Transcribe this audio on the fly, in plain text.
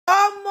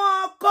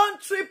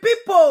country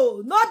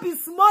people, not be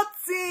smart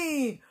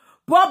thing.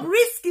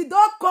 Bobrisky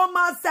don't come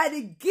outside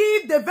and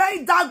give the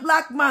very dark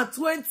black man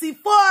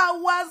 24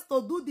 hours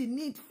to do the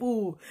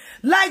needful.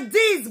 Like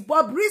this,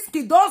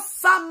 Bobrisky don't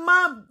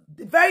summon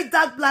the very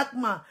dark black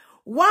man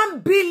 1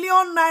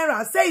 billion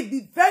naira. Say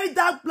the very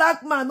dark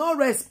black man no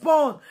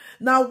respond.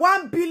 Now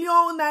 1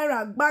 billion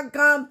naira back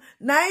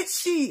night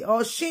she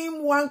or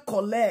shim one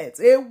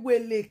collect.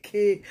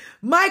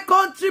 My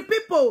country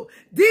people,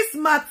 this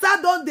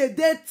matter don't they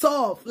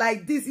tough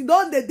like this. It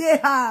don't they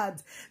hard.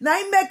 Now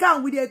I make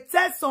am with a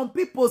test some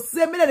people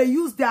say maybe they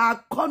use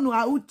their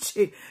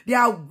uche,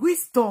 their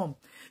wisdom.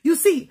 You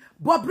see,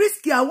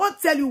 Bobrisky, I want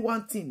to tell you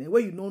one thing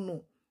where you don't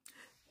know.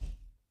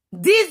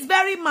 This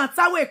very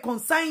matter will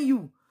concern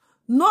you.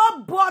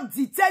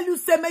 Nobody tell you,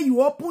 say, may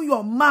you open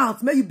your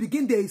mouth, may you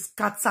begin the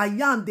scatter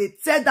yarn, they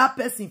tell that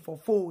person for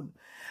phone.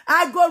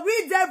 I go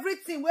read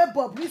everything where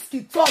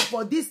Bobrisky talk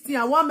for this thing.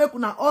 I want make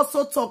una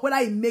also talk whether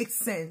it makes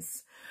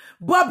sense.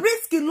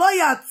 Bobrisky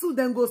lawyer too,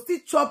 then go still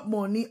chop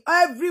money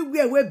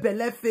everywhere where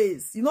belle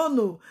face. You don't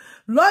know.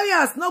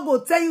 Lawyers no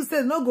go tell you,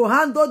 say, no go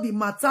handle the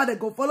matter, they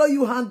go follow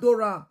you handle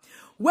around.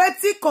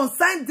 Wetin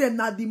consign them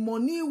na the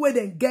money where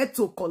they get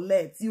to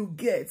collect. You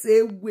get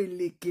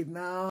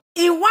now.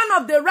 In one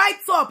of the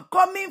write-up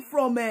coming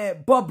from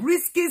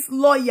Bobrisky's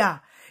lawyer,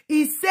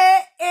 he say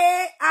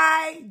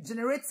AI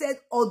generated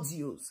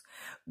audios.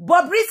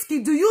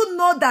 Bobrisky, do you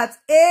know that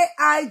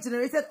AI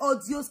generated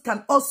audios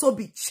can also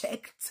be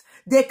checked?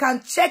 They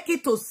can check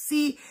it to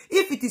see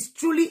if it is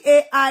truly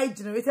AI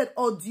generated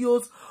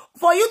audios.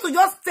 For you to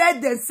just tell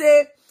them,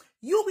 say,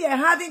 you were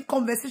having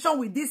conversation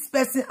with this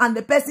person and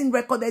the person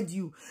recorded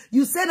you.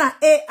 You send an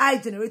AI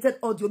generated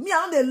audio. Me,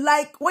 I don't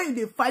like when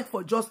they fight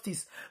for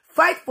justice.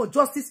 Fight for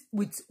justice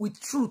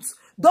with truth.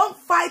 Don't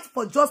fight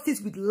for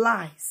justice with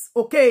lies.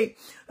 Okay?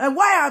 And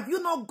why have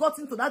you not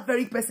gotten to that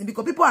very person?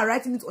 Because people are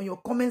writing it on your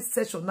comment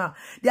section now.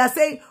 They are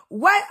saying,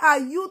 why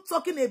are you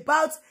talking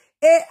about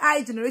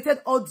AI generated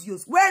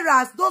audios?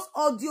 Whereas those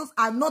audios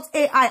are not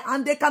AI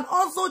and they can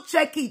also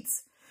check it.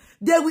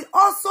 They will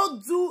also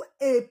do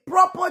a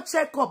proper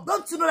checkup.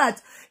 Don't you know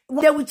that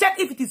they will check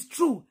if it is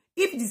true,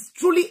 if it is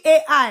truly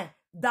AI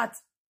that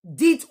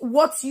did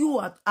what you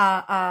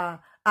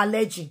are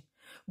alleging.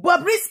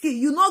 Bobrisky,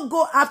 you not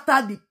go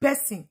after the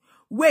person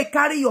where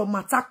carry your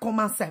matter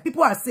come outside.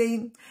 People are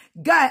saying,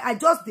 guy, I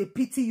just they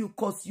pity you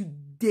because you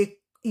they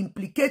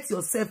implicate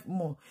yourself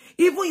more.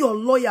 Even your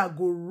lawyer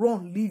go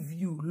run, leave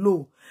you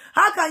low.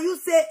 How can you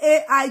say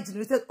AI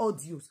generated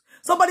audios?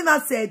 Somebody now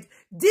said,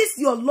 this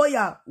your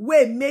lawyer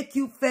will make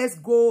you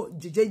first go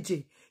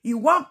JJJ. He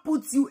won't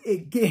put you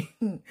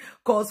again.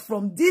 Because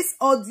from this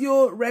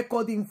audio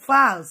recording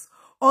files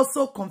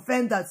also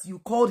confirmed that you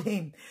called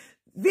him.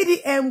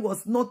 VDM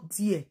was not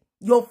there.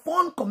 Your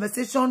phone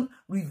conversation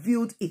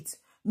revealed it.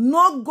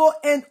 Not go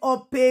end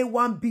up pay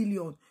 1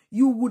 billion.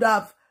 You would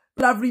have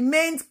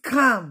remained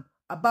calm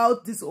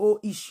about this whole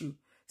issue.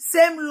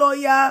 Same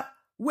lawyer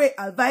will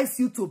advise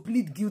you to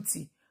plead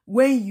guilty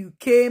when you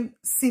came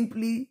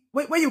simply,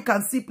 when you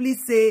can simply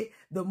say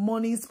the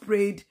money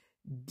sprayed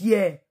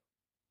there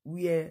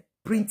were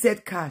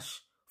printed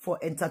cash for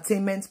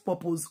entertainment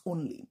purpose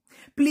only.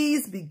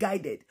 Please be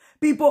guided.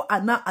 People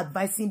are now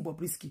advising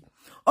Bobrisky.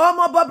 Oh,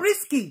 my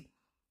Bobrisky,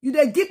 you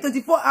dey give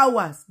 24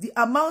 hours. The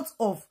amount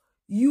of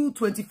you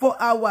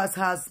 24 hours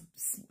has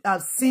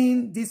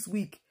seen this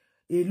week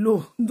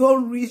alone.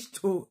 Don't reach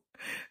to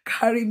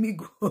carry me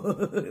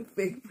go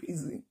fake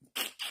prison.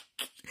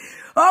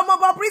 Oh, my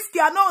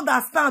Bobrisky, I don't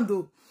understand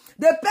though.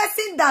 The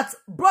person that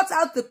brought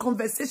out the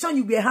conversation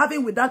you were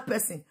having with that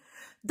person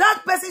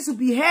should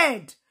be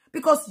heard.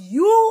 Because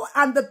you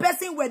and the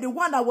person were the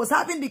one that was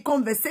having the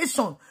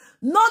conversation.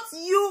 Not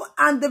you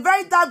and the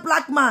very dark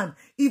black man.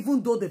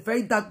 Even though the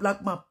very dark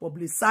black man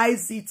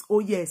publicized it. Oh,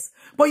 yes.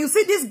 But you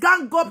see this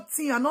gang up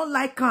thing, I don't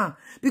like her.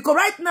 Because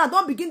right now,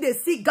 don't begin to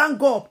see gang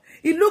up.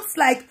 It looks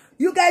like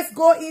you guys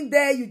go in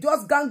there, you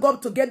just gang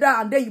up together,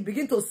 and then you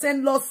begin to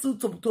send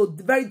lawsuits to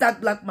the very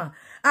dark black man.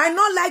 I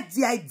don't like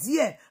the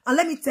idea. And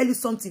let me tell you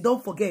something,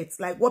 don't forget,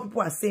 like what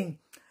people are saying.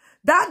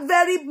 That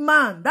very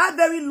man, that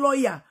very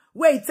lawyer,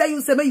 where he tell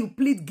you, say, may you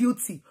plead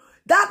guilty.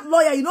 That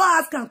lawyer, you know,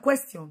 ask a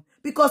question.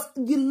 Because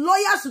the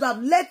lawyer should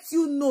have let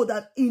you know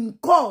that in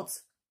court,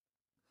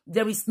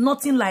 there is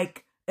nothing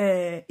like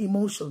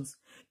emotions.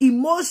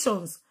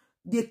 Emotions,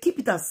 they keep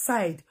it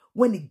aside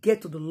when it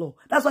get to the law.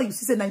 That's why you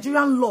see, say,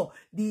 Nigerian law,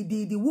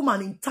 the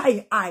woman in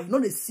tie eye,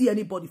 not they see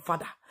anybody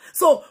father.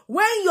 So,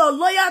 when your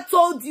lawyer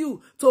told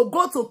you to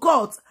go to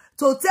court,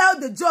 to tell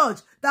the judge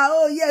that,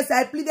 oh, yes,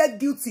 I pleaded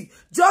guilty,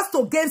 just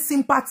to gain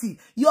sympathy.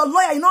 Your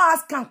lawyer, you know,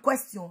 ask him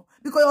question.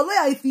 Because your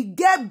lawyer, if he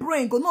get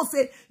brain, go no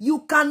say,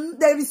 you can,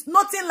 there is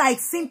nothing like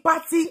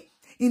sympathy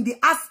in the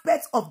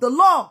aspect of the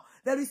law.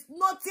 There is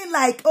nothing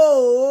like,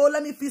 oh,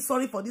 let me feel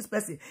sorry for this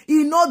person.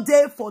 He not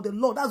there for the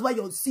law. That's why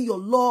you see your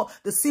law,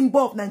 the symbol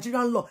of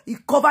Nigerian law. He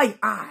cover his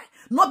eye.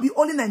 Not be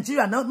only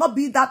Nigeria, not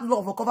be that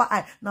law for cover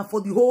eye. Now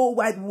for the whole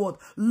wide world.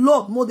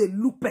 Lord, more they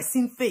look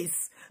person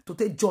face. to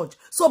take judge.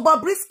 So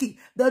Bobrisky,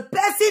 the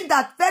person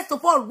that first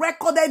of all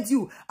recorded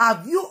you,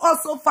 have you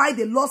also filed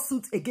a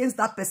lawsuit against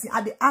that person?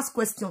 And they ask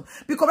questions.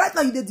 Because right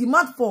now you dey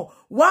demand for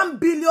 1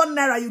 billion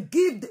naira. You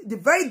give the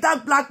very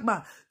dark black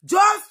man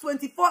just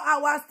 24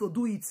 hours to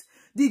do it.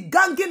 The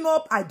ganging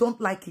up, I don't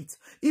like it.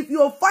 If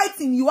you're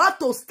fighting, you have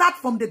to start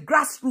from the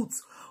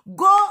grassroots.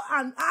 Go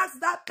and ask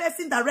that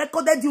person that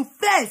recorded you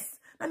first.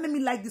 That made me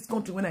like this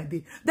country when I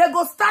did. They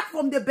go start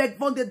from the back,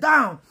 from the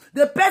down.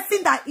 The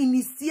person that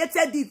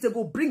initiated it, they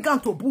go bring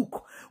down to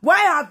book. Why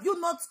have you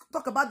not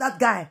talked about that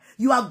guy?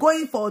 You are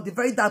going for the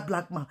very dark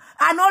black man.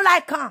 I don't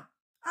like him.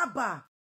 Abba.